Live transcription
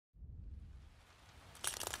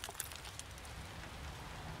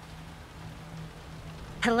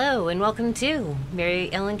Hello and welcome to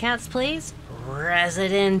Mary Ellen Katz Plays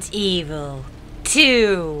Resident Evil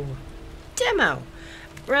 2 Demo.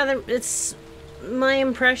 Rather, it's my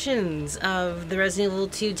impressions of the Resident Evil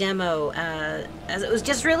 2 demo as it was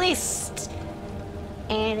just released.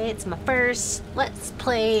 And it's my first Let's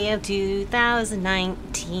Play of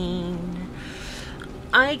 2019.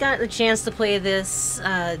 I got the chance to play this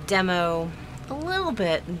demo a little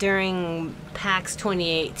bit during PAX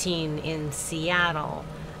 2018 in Seattle.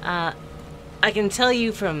 I can tell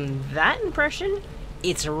you from that impression,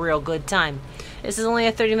 it's a real good time. This is only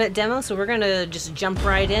a 30-minute demo, so we're gonna just jump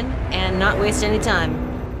right in and not waste any time.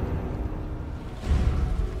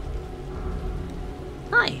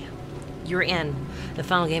 Hi, you're in. The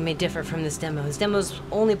final game may differ from this demo. This demo is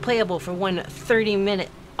only playable for one 30-minute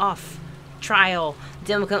off trial. The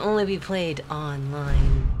demo can only be played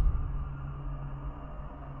online.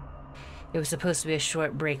 It was supposed to be a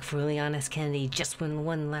short break for Leon S. Kennedy, just when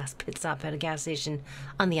one last pit stop at a gas station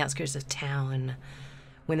on the outskirts of town,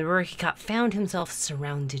 when the rookie cop found himself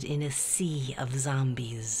surrounded in a sea of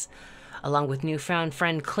zombies. Along with newfound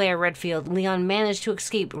friend Claire Redfield, Leon managed to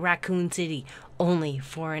escape Raccoon City, only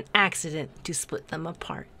for an accident to split them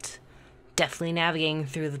apart. Deftly navigating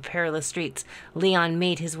through the perilous streets, Leon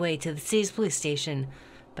made his way to the city's police station.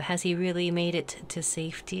 But has he really made it to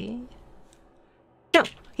safety? No,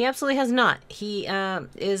 he absolutely has not. He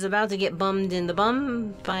is about to get bummed in the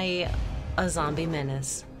bum by a zombie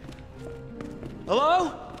menace.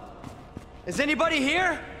 Hello? Is anybody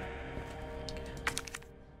here?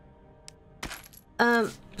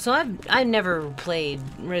 So I've never played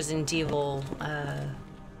Resident Evil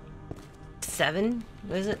 7,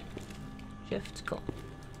 what is it? Shift? Cool.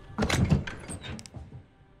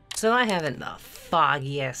 So I haven't the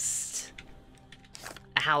foggiest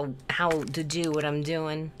how to do what I'm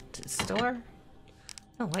doing. To store?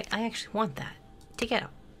 No, I actually want that. Take it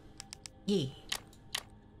out. Yee.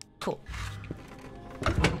 Cool.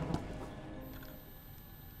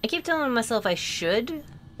 I keep telling myself I should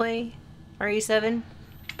play RE7,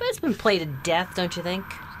 but it's been played to death, don't you think?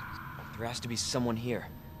 There has to be someone here.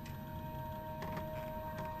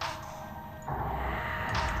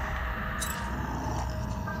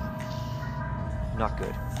 Not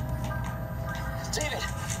good. David!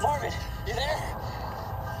 Marvin! You there?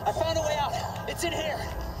 I found a way out! It's in here!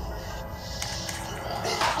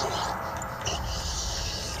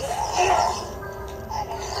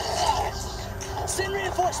 Send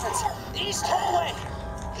reinforcements! East hallway!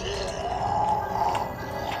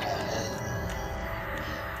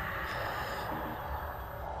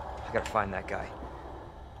 I gotta find that guy.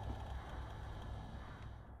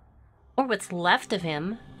 Or what's left of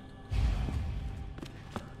him.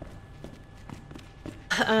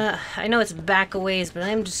 I know it's back a ways, but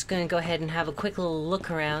I'm just going to go ahead and have a quick little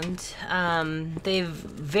look around. They've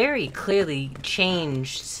very clearly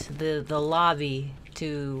changed the lobby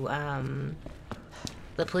to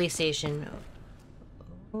the police station.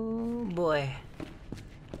 Oh boy.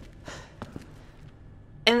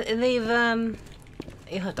 And they've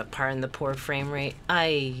you'll have to pardon the poor frame rate.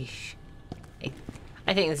 I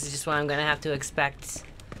think this is just what I'm going to have to expect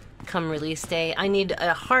come release day. I need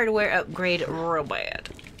a hardware upgrade real bad.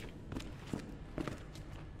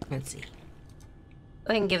 Let's see.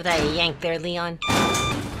 Go ahead and give that a yank there, Leon.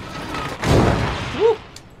 Woo!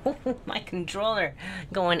 My controller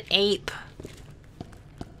going ape.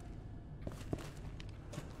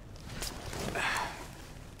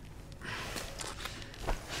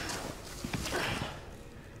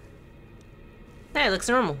 That looks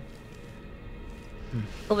normal. A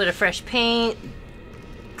little bit of fresh paint.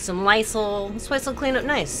 Some Lysol. This place will clean up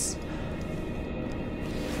nice.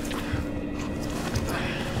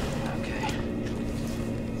 Okay.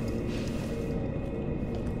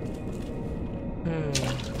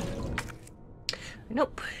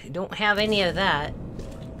 Nope, don't have any of that.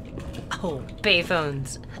 Oh,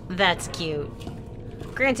 payphones. That's cute.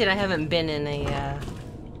 Granted, I haven't been in a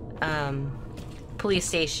police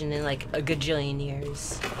station in like a gajillion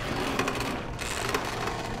years.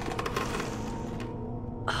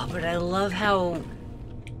 Oh, but I love how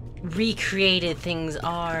recreated things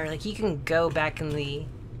are. Like, you can go back in the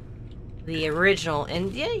original,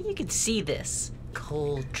 and yeah, you could see this.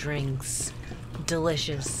 Cold drinks.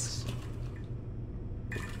 Delicious.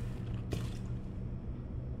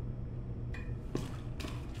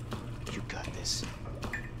 You got this.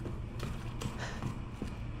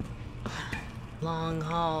 Long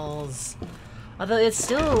halls. Although it's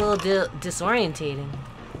still a little disorientating.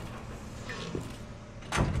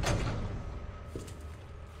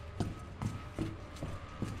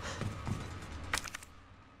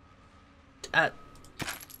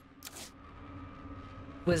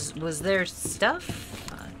 Was there stuff?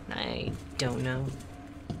 I don't know.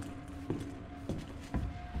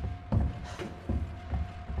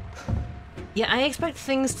 Yeah, I expect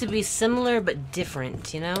things to be similar but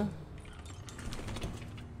different, you know?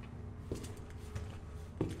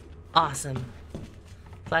 Awesome.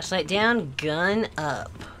 Flashlight down, gun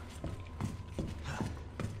up.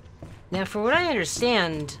 Now, for what I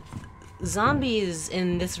understand, zombies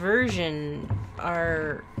in this version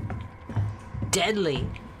are deadly.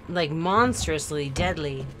 Like, monstrously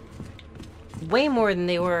deadly. Way more than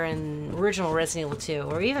they were in original Resident Evil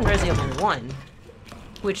 2, or even Resident Evil 1.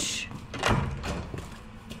 Which,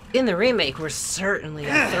 in the remake, were certainly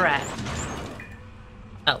a threat.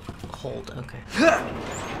 Oh, hold, okay.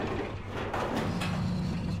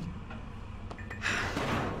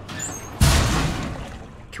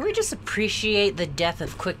 Can we just appreciate the death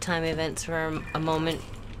of QuickTime events for a moment?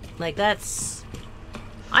 Like, that's...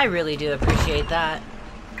 I really do appreciate that.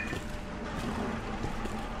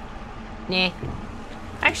 Nah.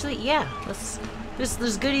 Actually, yeah.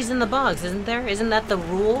 There's goodies in the bogs, isn't there? Isn't that the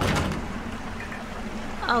rule?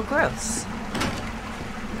 Oh, gross.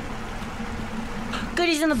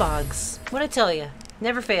 Goodies in the bogs. What'd I tell you?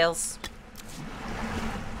 Never fails.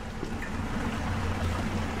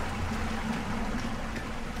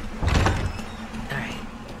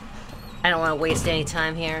 I don't want to waste any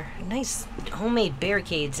time here. Nice homemade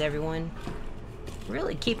barricades, everyone.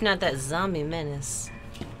 Really keeping out that zombie menace.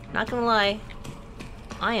 Not gonna lie,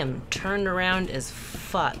 I am turned around as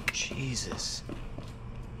fuck. Jesus.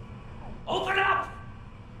 Open up!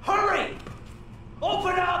 Hurry!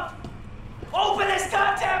 Open up! Open this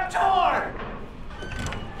goddamn door!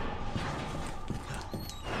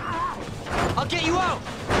 I'll get you out!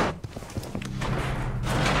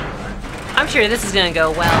 I'm sure this is gonna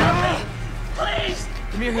go well. Please!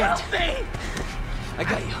 Give me your hand. Help me! I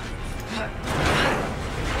got you.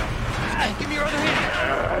 Give me your other hand.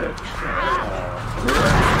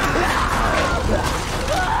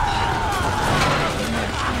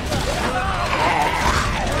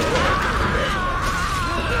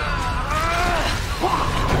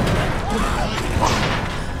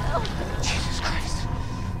 Jesus Christ.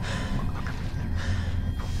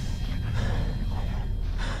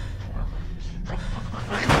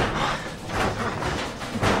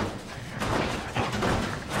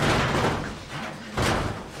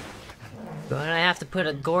 Gonna have to put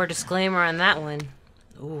a gore disclaimer on that one.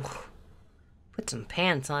 Ooh. Put some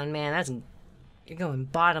pants on, man. That's... You're going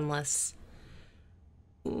bottomless.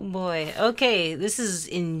 Oh boy. Okay, this is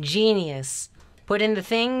ingenious. Put in the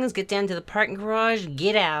things, get down to the parking garage,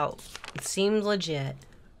 get out. It seems legit.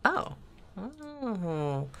 Oh.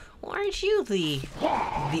 Oh. Well, aren't you the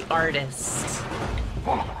artist?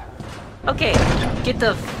 Okay, get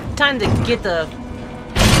the... Time to get the...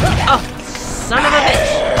 Oh, son of a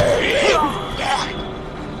bitch!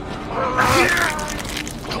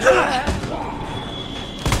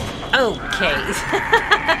 Okay.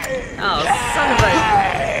 Oh, son of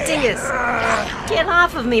a dingus. Get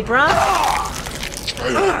off of me, bruh.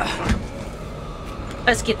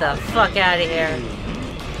 Let's get the fuck out of here.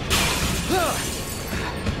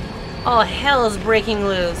 All hell is breaking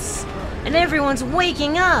loose. And everyone's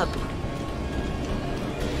waking up.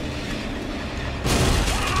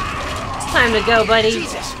 It's time to go, buddy.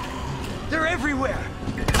 Jesus! They're everywhere!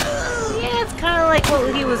 Yeah, it's kind of like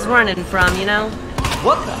what he was running from, you know?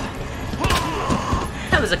 What the?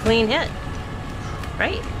 That was a clean hit.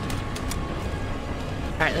 Right?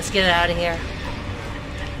 Alright, let's get it out of here.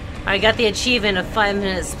 I got the achievement of 5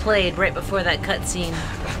 minutes played right before that cutscene.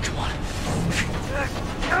 Come on.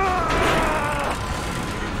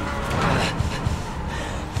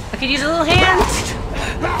 I could use a little hand.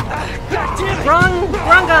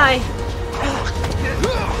 Wrong guy.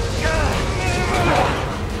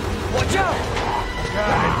 Watch out!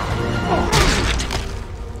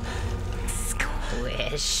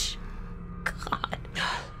 Squish. God.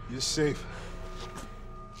 You're safe.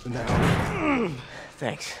 For now.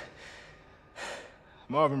 Thanks.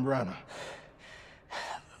 Marvin Branner.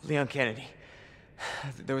 Leon Kennedy.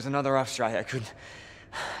 There was another off strike. I couldn't...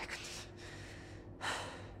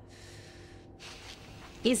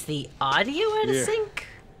 Is the audio out of Yeah. sync?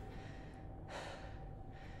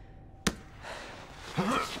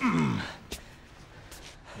 I'm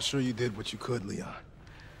sure you did what you could, Leon.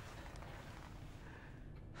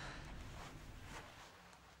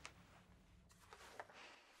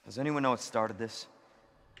 Does anyone know what started this?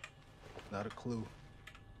 Not a clue.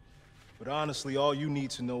 But honestly, all you need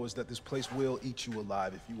to know is that this place will eat you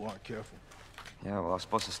alive if you aren't careful. Yeah, well, I was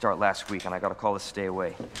supposed to start last week, and I got a call to stay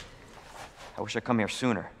away. I wish I'd come here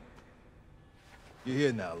sooner. You're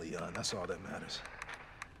here now, Leon. That's all that matters.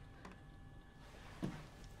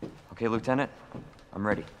 Okay, Lieutenant. I'm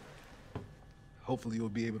ready. Hopefully you'll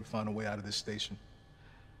be able to find a way out of this station.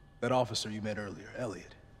 That officer you met earlier,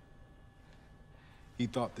 Elliot. He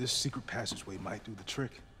thought this secret passageway might do the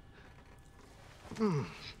trick.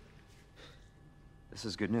 This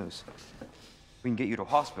is good news. We can get you to a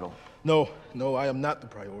hospital. No, I am not the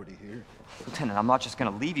priority here. Lieutenant, I'm not just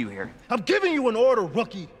gonna leave you here. I'm giving you an order,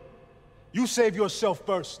 rookie. You save yourself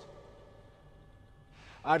first.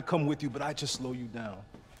 I'd come with you, but I'd just slow you down.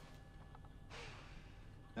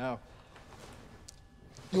 Now,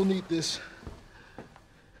 you'll need this.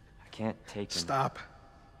 I can't take him. Stop.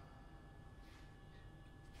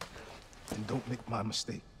 And don't make my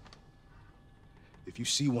mistake. If you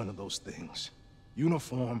see one of those things,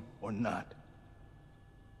 uniform or not,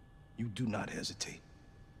 you do not hesitate.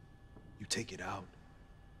 You take it out,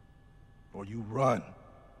 or you run.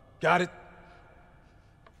 Got it?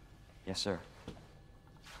 Yes, sir.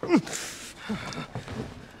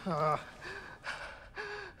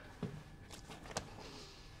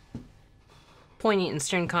 Poignant and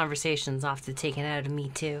stern conversations often taken out of me,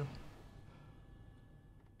 too.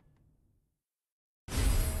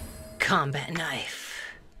 Combat knife.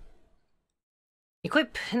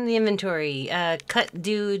 Equip in the inventory. Cut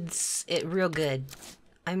dudes it real good.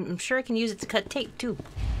 I'm sure I can use it to cut tape, too.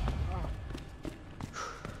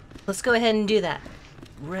 Let's go ahead and do that.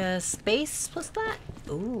 Space? What's that?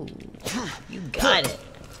 Ooh, you got it.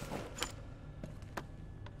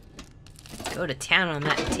 Go to town on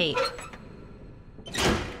that tape.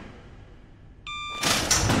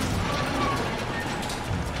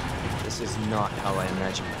 This is not how I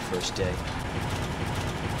imagined my first day.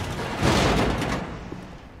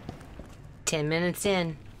 10 minutes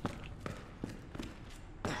in.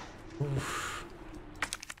 Oof.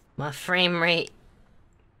 My frame rate.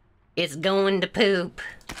 It's going to poop.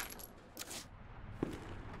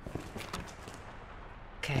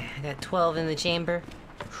 Okay, I got 12 in the chamber.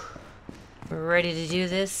 We're ready to do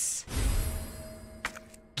this.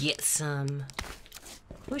 Get some.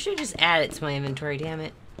 We should just add it to my inventory, damn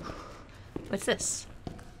it. What's this?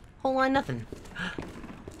 Whole lot of nothing.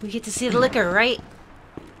 We get to see the liquor, right?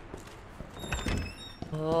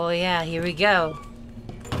 Oh yeah, here we go.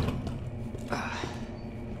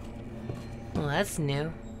 Well, that's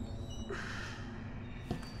new.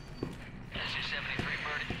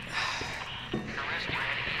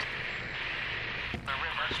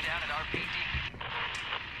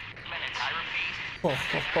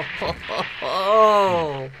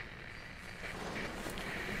 Oh.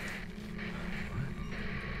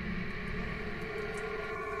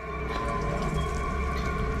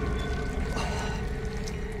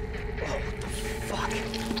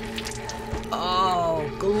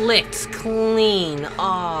 Oh, licked clean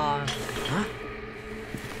off. Huh?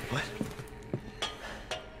 What?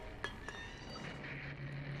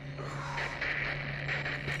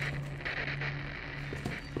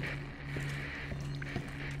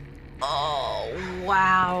 Oh,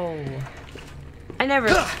 wow. I never...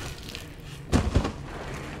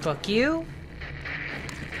 Fuck you.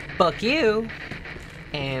 Fuck you.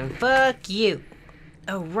 And fuck you.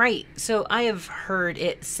 Oh, right. So I have heard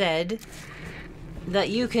it said that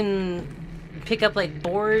you can pick up, like,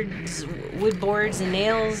 boards, wood boards and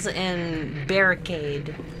nails and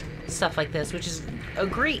barricade stuff like this, which is a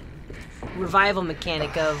great revival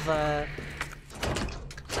mechanic of,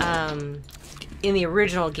 in the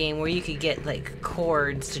original game where you could get, like,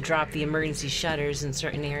 cords to drop the emergency shutters in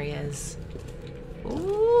certain areas.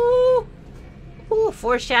 Ooh! Ooh,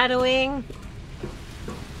 foreshadowing!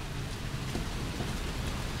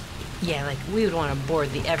 Yeah, like, we would want to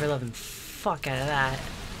board the ever-loving fuck out of that.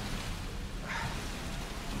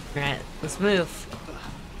 Alright, let's move.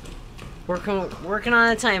 Working on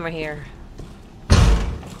a timer here.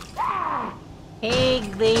 Hey,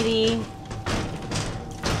 lady.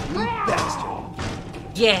 You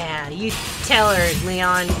bastard. Yeah, you tell her,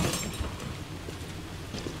 Leon.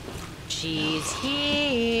 She's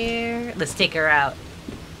here. Let's take her out.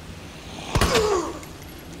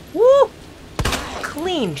 Woo!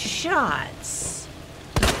 Clean shots.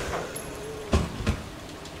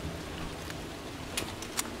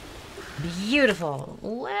 Beautiful.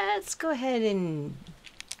 Let's go ahead and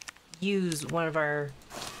use one of our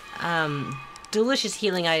delicious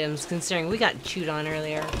healing items, considering we got chewed on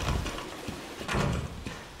earlier.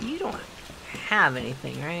 You don't have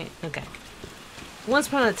anything, right? Okay. Once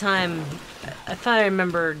upon a time, I thought I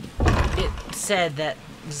remembered it said that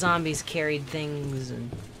zombies carried things,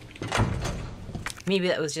 and maybe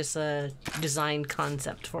that was just a design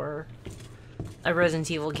concept for a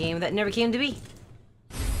Resident Evil game that never came to be.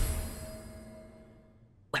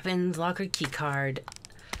 Weapons, locker, keycard.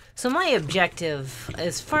 So my objective,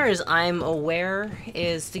 as far as I'm aware,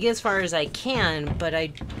 is to get as far as I can, but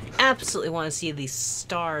I absolutely want to see the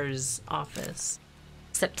STARS office.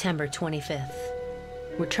 September 25th.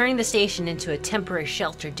 We're turning the station into a temporary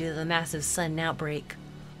shelter due to the massive sudden outbreak.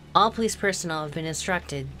 All police personnel have been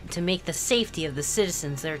instructed to make the safety of the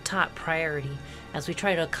citizens their top priority as we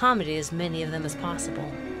try to accommodate as many of them as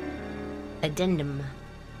possible. Addendum.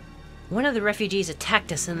 One of the refugees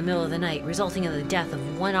attacked us in the middle of the night, resulting in the death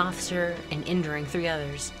of one officer and injuring 3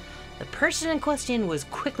 others. The person in question was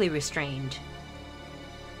quickly restrained.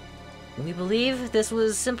 We believe this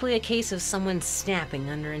was simply a case of someone snapping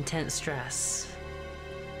under intense stress.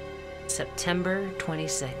 September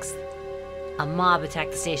 26th. A mob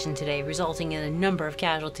attacked the station today, resulting in a number of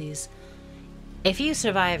casualties. A few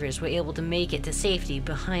survivors were able to make it to safety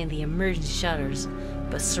behind the emergency shutters,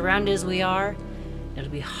 but surrounded as we are, it'll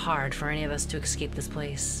be hard for any of us to escape this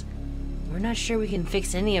place. We're not sure we can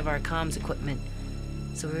fix any of our comms equipment,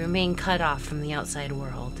 so we remain cut off from the outside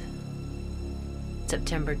world.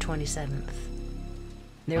 September 27th.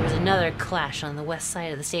 There was another clash on the west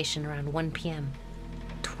side of the station around 1 p.m.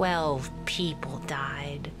 12 people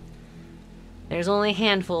died. There's only a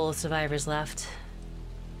handful of survivors left.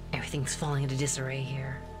 Everything's falling into disarray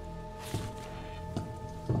here.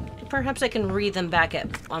 Perhaps I can read them back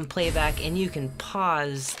on playback and you can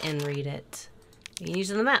pause and read it. You can use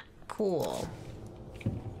the map. Cool.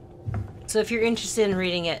 So if you're interested in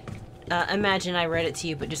reading it, imagine I read it to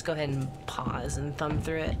you, but just go ahead and pause and thumb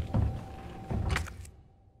through it.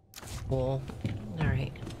 Cool.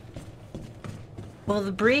 Alright. Well,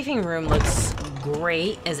 the briefing room looks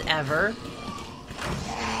great as ever.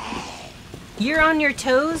 You're on your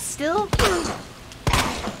toes still?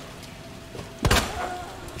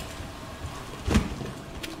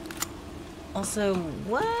 Also,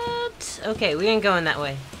 what? Okay, we ain't going that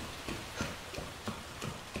way.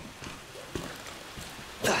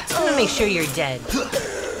 Just want to make sure you're dead.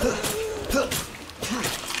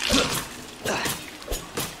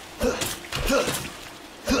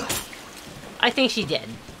 I think she did.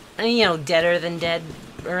 You know, deader than dead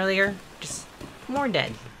earlier. Just more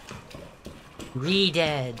dead.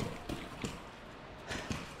 Re-dead.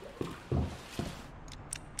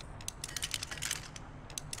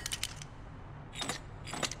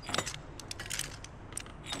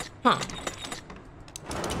 Huh.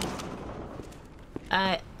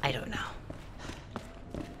 I don't know.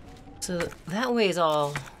 So that way is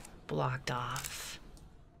all blocked off.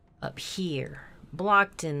 Up here.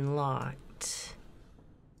 Blocked and locked.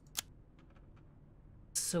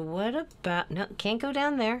 So what about... No, can't go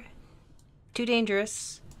down there. Too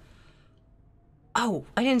dangerous. Oh,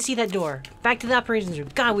 I didn't see that door. Back to the operations room.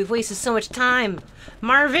 God, we've wasted so much time.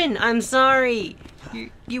 Marvin, I'm sorry.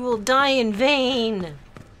 You will die in vain.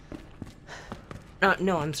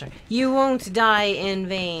 No, I'm sorry. You won't die in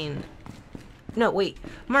vain. No, wait.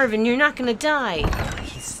 Marvin, you're not gonna die. Oh,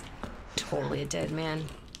 he's totally a dead man.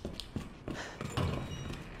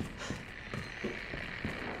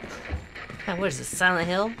 God, what is this, Silent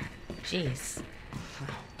Hill? Jeez.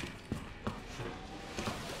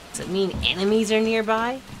 Does it mean enemies are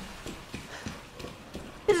nearby?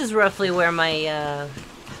 This is roughly where my,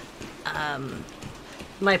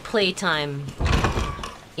 my playtime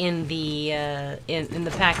in the in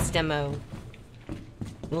the PAX demo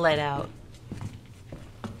let out.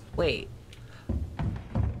 Wait.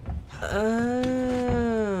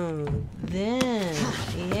 Oh, then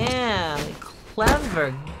yeah,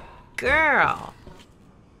 clever girl.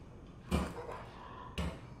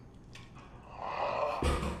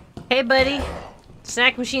 Hey, buddy.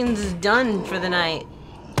 Snack machine's done for the night.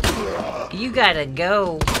 You gotta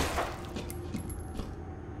go.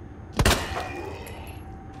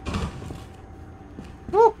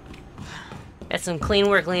 Woo! That's some clean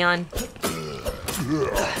work, Leon.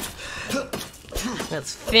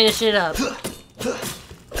 Let's finish it up.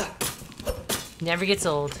 Never gets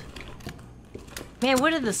old. Man,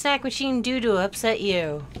 what did the snack machine do to upset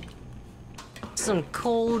you? Some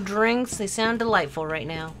cold drinks. They sound delightful right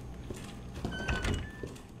now.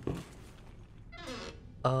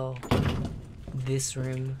 Oh. This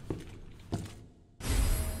room.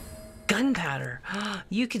 Gunpowder.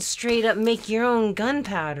 You could straight up make your own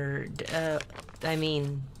gunpowder. I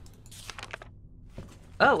mean...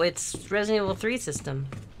 Oh, it's Resident Evil 3 system.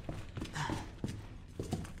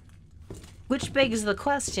 Which begs the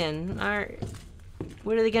question,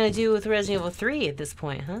 what are they gonna do with Resident Evil 3 at this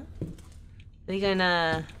point, huh? Are they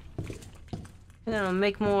gonna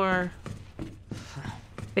make more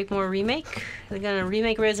remake? Are they gonna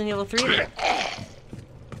remake Resident Evil 3?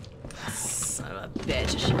 Son of a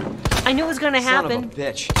bitch. I knew it was gonna happen. Son of a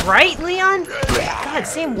bitch. Right, Leon? God,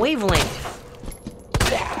 same wavelength.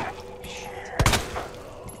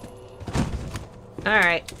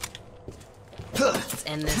 Alright. Let's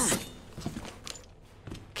end this.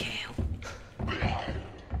 Okay.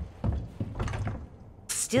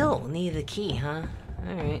 Still need the key, huh?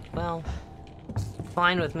 Alright, well.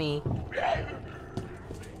 Fine with me.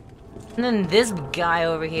 And then this guy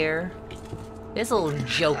over here. This little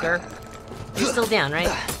joker. You're still down, right?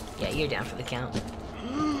 Yeah, you're down for the count.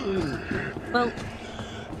 Well,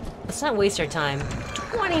 let's not waste our time.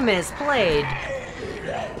 20 minutes played.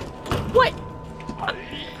 What?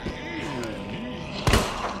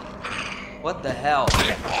 What the hell?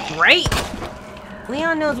 Right?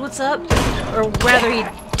 Leon knows what's up. Or rather, he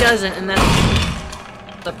doesn't, and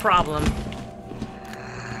that's the problem.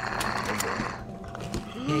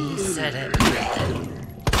 Yeah, you said it.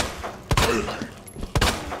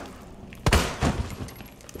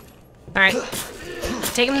 Alright.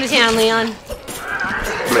 Take him to town, Leon.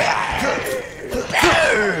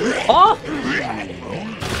 Oh!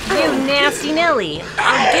 You nasty Nelly.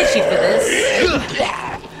 I'll get you for this.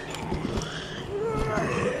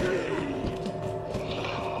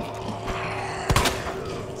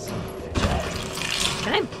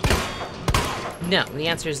 Can I? No, the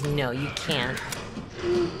answer is no, you can't.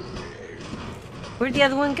 Where'd the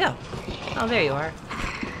other one go? Oh, there you are.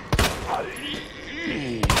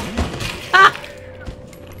 Ah!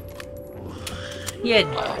 You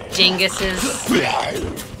dinguses.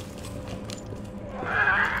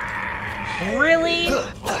 Really?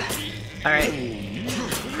 Alright.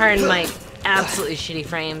 Pardon my absolutely shitty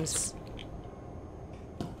frames.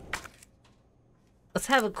 Let's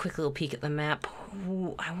have a quick little peek at the map.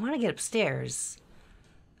 Ooh, I want to get upstairs.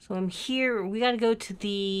 So I'm here. We gotta go to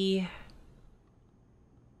the...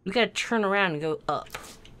 We gotta turn around and go up.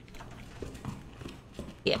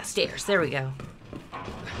 Yeah, stairs. There we go.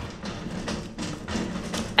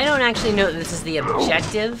 I don't actually know that this is the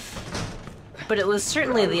objective, but it was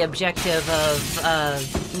certainly the objective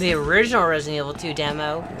of the original Resident Evil 2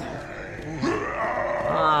 demo.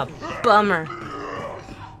 Aw, bummer.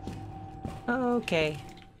 Okay.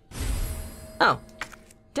 Oh,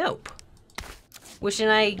 dope. Wishing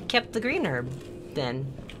I kept the green herb,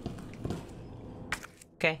 then.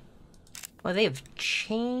 Okay. Well, they have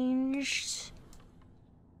changed...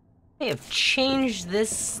 They have changed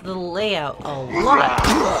the layout a lot.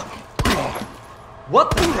 What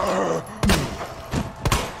the?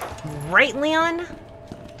 Right, Leon?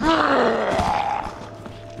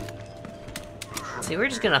 See, we're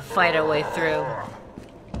just gonna fight our way through.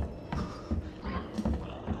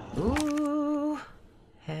 Ooh,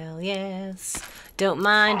 hell yes. Don't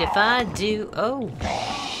mind if I do. Oh,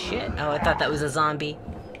 shit. Oh, I thought that was a zombie.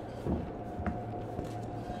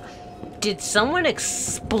 Did someone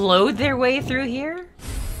explode their way through here?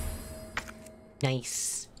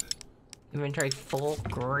 Nice. Inventory full.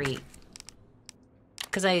 Great.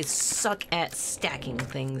 Because I suck at stacking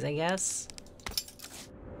things, I guess.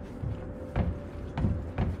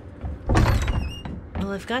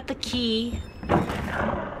 Well, I've got the key.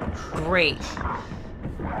 Great.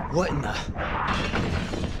 What in the?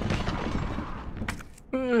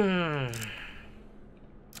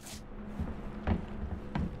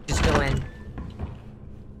 Just go in.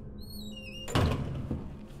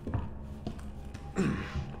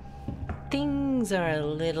 Things are a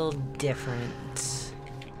little different.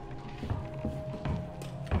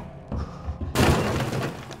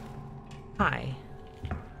 Hi.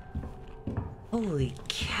 Holy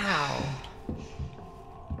cow.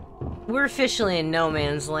 We're officially in no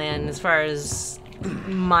man's land as far as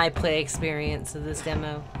my play experience of this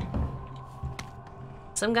demo.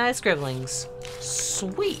 Some guy's scribblings.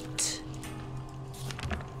 Sweet.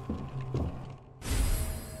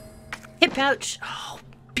 Hip pouch. Oh,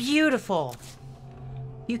 beautiful.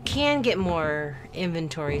 You can get more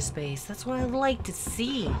inventory space. That's what I'd like to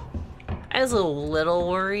see. I was a little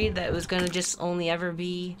worried that it was gonna just only ever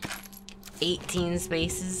be 18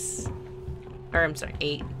 spaces. Or, I'm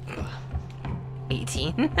sorry,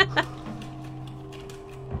 18.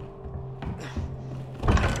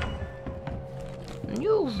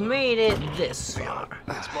 You've made it this far.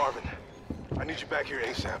 It's Marvin. I need you back here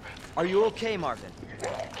ASAP. Are you okay, Marvin?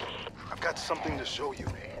 I've got something to show you.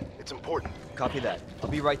 It's important. Copy that. I'll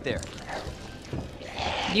be right there.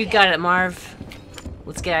 You got it, Marv.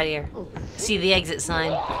 Let's get out of here. See the exit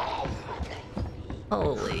sign.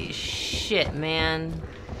 Holy shit, man.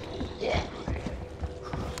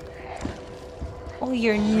 Oh,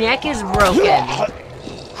 your neck is broken.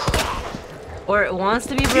 Or it wants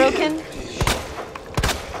to be broken.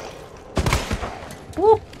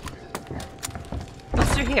 Woo.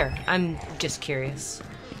 What's through here? I'm just curious.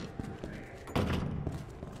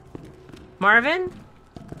 Marvin?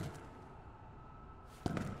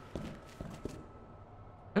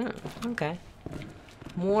 Oh, okay.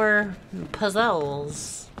 More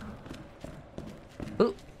puzzles.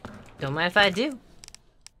 Ooh, don't mind if I do.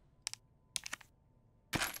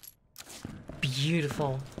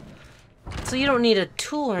 Beautiful. So you don't need a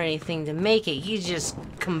tool or anything to make it. You just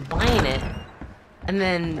combine it. And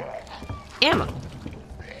then ammo.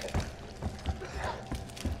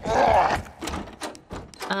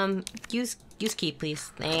 Use key,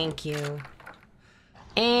 please. Thank you.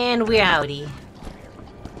 And we're outie.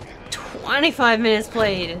 25 minutes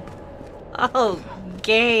played. Oh,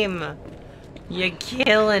 game. You're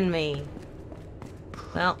killing me.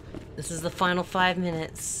 Well, this is the final 5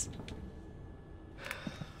 minutes.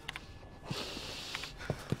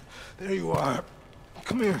 There you are.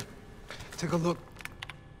 Come here. Take a look.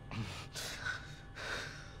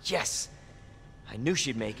 Yes! I knew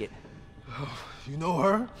she'd make it. Oh, you know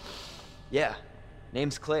her? Yeah.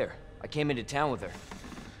 Name's Claire. I came into town with her.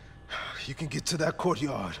 You can get to that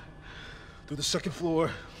courtyard. Through the second floor.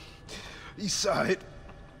 East side.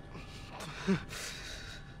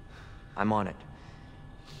 I'm on it.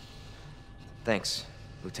 Thanks,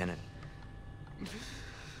 Lieutenant.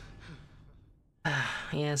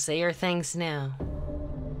 Yeah, say your thanks now.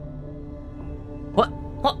 What?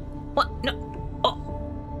 No.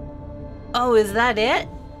 Oh, is that it?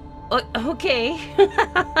 Okay.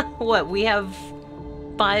 What, we have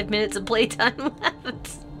 5 minutes of playtime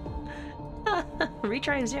left?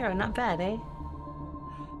 Retry 0, not bad, eh?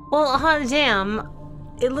 Well, hot damn.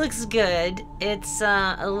 It looks good. It's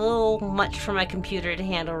a little much for my computer to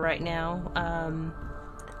handle right now.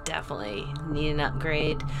 Definitely need an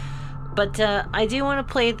upgrade. But I do want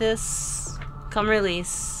to play this come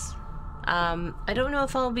release. I don't know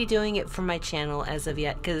if I'll be doing it for my channel as of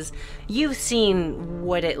yet, because you've seen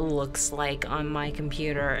what it looks like on my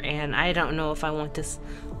computer, and I don't know if I want to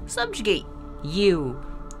subjugate you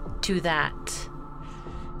to that.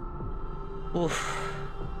 Oof.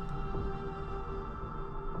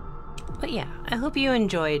 But yeah, I hope you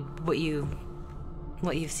enjoyed what you've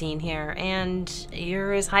seen here, and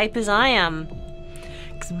you're as hype as I am.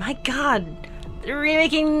 Because my god, they're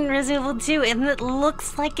remaking Resident Evil 2, and it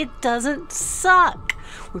looks like it doesn't suck.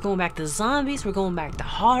 We're going back to zombies, we're going back to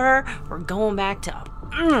horror, we're going back to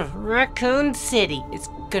Raccoon City. It's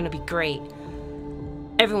gonna be great.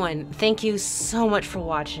 Everyone, thank you so much for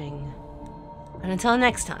watching. And until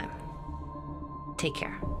next time, take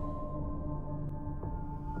care.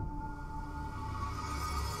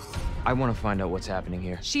 I want to find out what's happening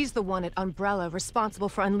here. She's the one at Umbrella responsible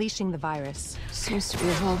for unleashing the virus. Seems to be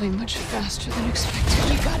evolving much faster than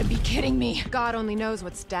expected. You gotta be kidding me. God only knows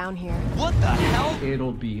what's down here. What the hell?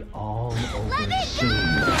 It'll be all over soon.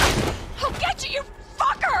 I'll get you, you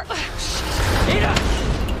fucker! Ada!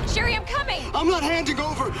 Sherry, I'm coming! I'm not handing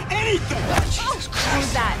over anything! Jesus Christ!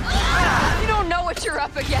 Who's that? You don't know what you're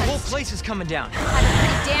up against. The whole place is coming down.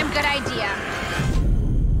 That's a pretty damn good idea.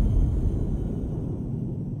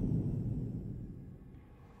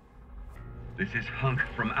 This is Hunk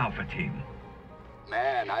from Alpha Team.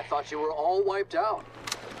 Man, I thought you were all wiped out.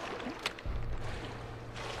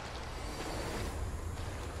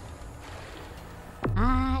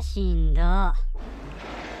 Ah, しんど。